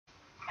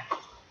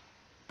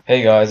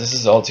Hey guys, this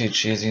is LT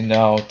Cheesy.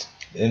 Now,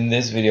 in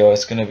this video,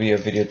 it's going to be a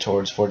video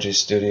towards 4J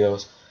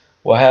Studios.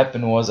 What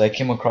happened was I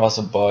came across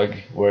a bug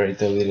where it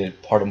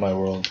deleted part of my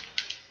world,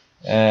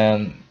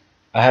 and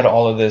I had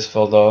all of this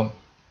filled up.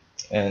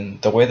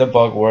 And the way the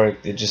bug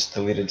worked, it just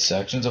deleted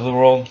sections of the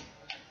world.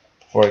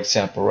 For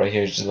example, right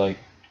here, it's just like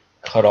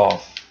cut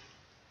off.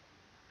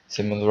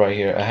 Similar right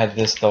here, I had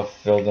this stuff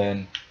filled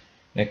in, and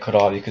it cut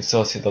off. You could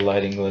still see the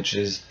lighting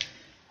glitches.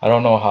 I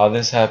don't know how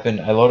this happened.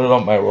 I loaded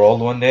up my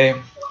world one day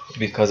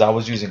because I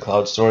was using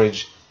cloud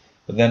storage,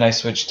 but then I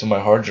switched to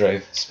my hard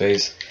drive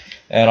space.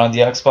 And on the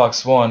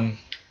Xbox One,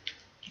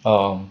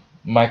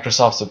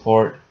 Microsoft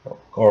support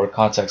or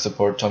contact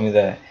support told me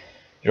that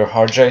your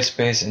hard drive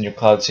space and your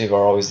cloud save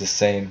are always the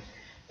same.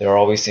 They're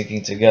always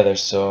syncing together.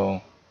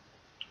 So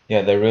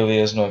yeah, there really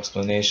is no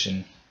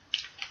explanation.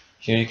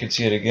 Here you can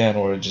see it again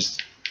where it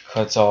just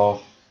cuts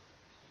off.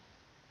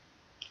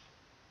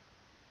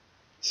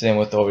 Same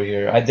with over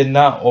here. I did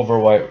not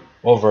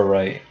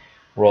overwrite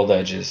world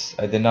edges.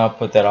 I did not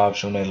put that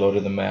option when I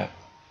loaded the map,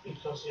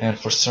 and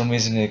for some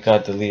reason it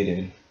got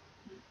deleted.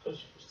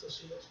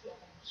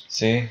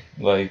 See,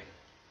 like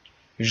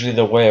usually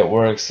the way it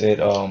works, it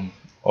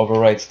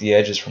overwrites the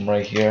edges from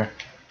right here,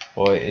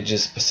 but it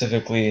just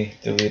specifically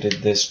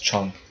deleted this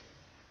chunk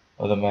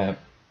of the map.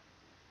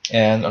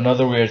 And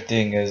another weird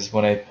thing is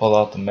when I pull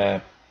out the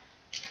map,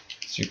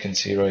 as you can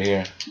see right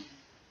here,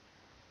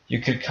 you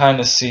could kind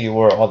of see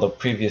where all the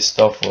previous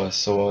stuff was.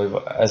 So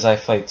as I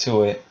fly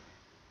to it,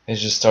 it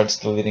just starts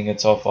deleting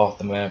itself off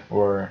the map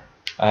where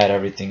I had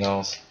everything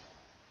else.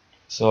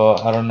 So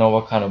I don't know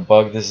what kind of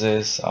bug this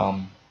is.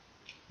 I'm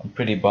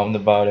pretty bummed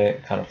about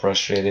it, kind of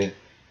frustrated,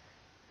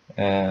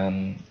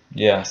 and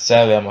yeah,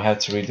 sadly I'm gonna have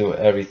to redo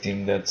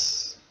everything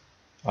that's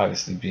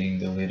obviously being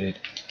deleted.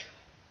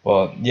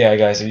 But yeah,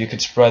 guys, if you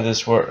could spread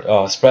this word,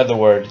 spread the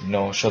word,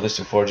 show this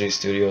to 4J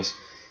Studios.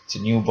 It's a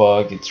new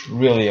bug. It's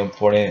really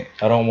important.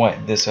 I don't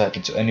want this to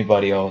happen to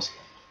anybody else.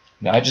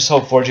 Now, I just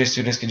hope 4J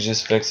Studios can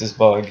just fix this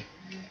bug.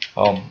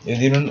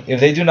 If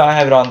they do not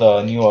have it on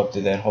the new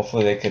update, then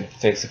hopefully they can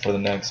fix it for the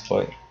next.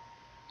 But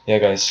yeah,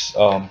 guys,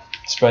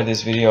 spread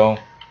this video.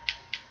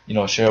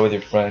 Share it with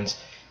your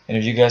friends. And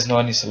if you guys know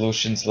any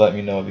solutions, let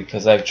me know,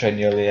 because I've tried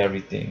nearly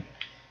everything,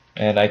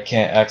 and I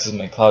can't access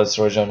my cloud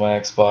storage on my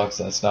Xbox.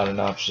 That's not an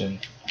option.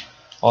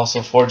 Also,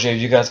 4J,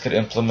 if you guys could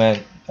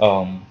implement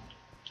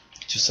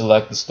to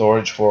select the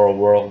storage for a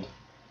world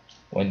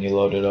when you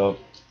load it up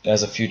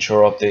as a future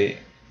update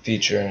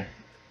feature,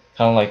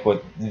 kind of like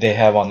what they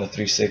have on the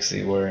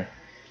 360, where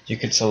you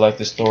could select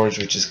the storage,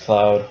 which is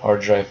cloud,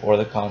 hard drive, or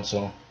the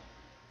console.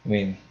 I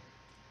mean,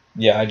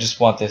 yeah, I just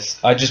want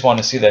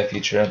to see that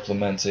feature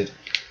implemented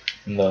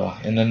in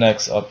the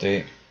next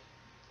update.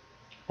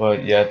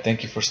 But yeah,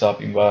 thank you for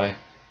stopping by.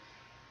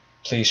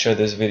 Please share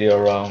this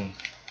video around.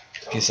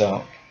 Peace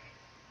out.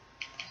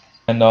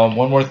 And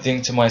one more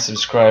thing to my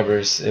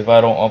subscribers: if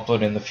I don't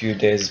upload in a few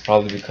days, it's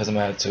probably because I'm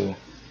gonna have to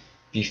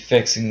be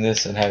fixing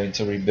this and having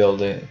to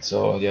rebuild it.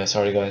 So yeah,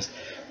 sorry guys,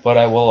 but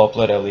I will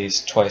upload at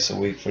least twice a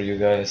week for you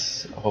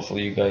guys.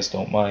 Hopefully you guys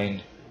don't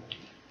mind.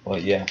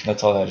 But yeah,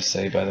 that's all I had to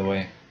say, by the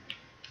way.